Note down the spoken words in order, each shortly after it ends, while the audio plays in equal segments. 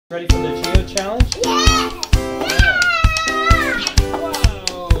Ready for the Geode challenge? Yeah!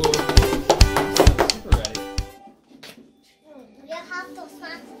 Whoa! Super ready. You have to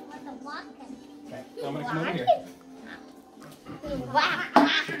smash with the block. Okay, I'm gonna come over here. Wow!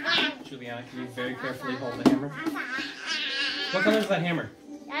 Juliana, can you very carefully hold the hammer? What color is that hammer?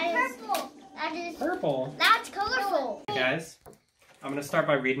 That is purple. That is Purple. That's colorful. Hey guys, I'm gonna start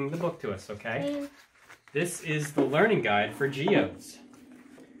by reading the book to us, okay? This is the learning guide for geodes.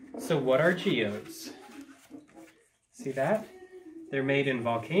 So what are geodes? See that? They're made in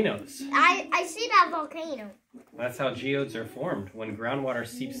volcanoes. I see that volcano. That's how geodes are formed, when groundwater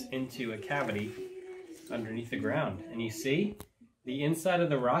seeps into a cavity underneath the ground. And you see, the inside of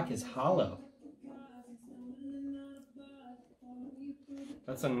the rock is hollow.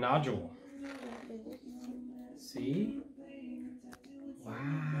 That's a nodule. See? Wow.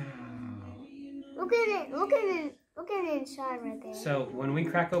 Look at it. Look at it. Look at it inside right there. So when we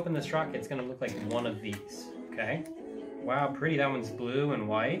crack open this rock, it's going to look like one of these, okay? Wow, pretty. That one's blue and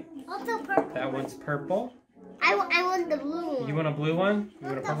white. Also purple. That one's purple. I want the blue one. You want a blue one? You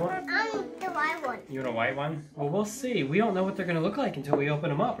want a purple one? I want the white one. You want a white one? Well, we'll see. We don't know what they're going to look like until we open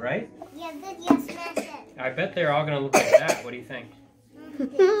them up, right? Yeah, yes, smash it. I bet they're all going to look like that. What do you think?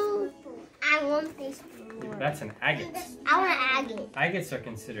 I want this blue one. That's an agate. I want an agate. Agates are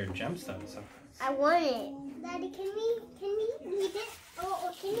considered gemstones. I want it. Daddy, can we read it?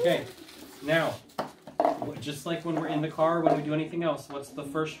 Oh, can we? Okay, now, just like when we're in the car, when we do anything else, what's the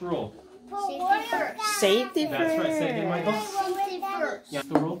first rule? Safety first. Safety That's first. right. Say it again, Michael. Safety first. Yeah,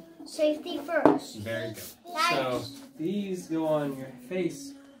 the rule? Safety first. Very good. So, these go on your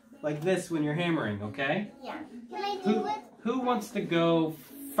face like this when you're hammering, okay? Yeah. Can I do it? Who wants to go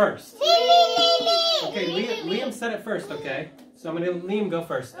first? Me. Okay, Liam said it first, okay? So I'm going to Liam go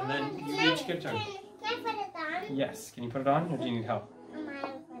first, and then you each get a turn. Can I put it on? Yes. Can you put it on, or do you need help?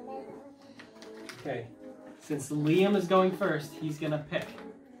 Okay. Since Liam is going first, he's going to pick.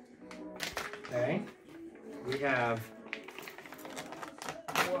 Okay. We have...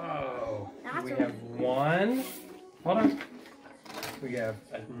 Whoa. We have one. Hold on. We have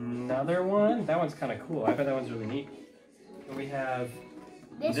another one. That one's kind of cool. I bet that one's really neat. And we have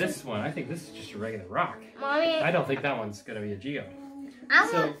this one. I think this is just a regular rock. Mommy. I don't think that one's going to be a geode.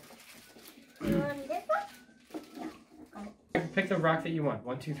 You want this one? Pick the rock that you want.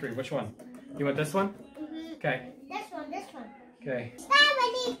 1, 2, 3. Which one? You want this one? Okay. This one. Okay.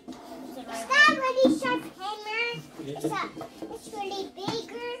 Strawberry sharp hammer. It's really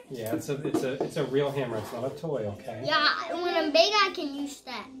bigger. Yeah, it's a real hammer. It's not a toy. Okay. Yeah, when I'm big, I can use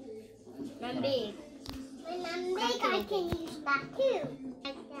that. When I'm big. When I'm big, I can use that too.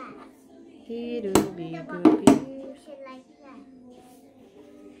 Like that. Use it like that.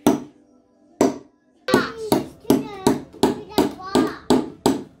 To the ball.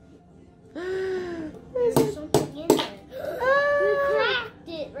 There's something in there. We cracked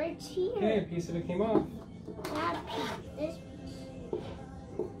it right here. Okay, a piece of it came off. That piece. This piece.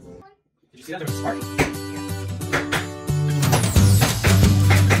 Did you see that? There was a spark.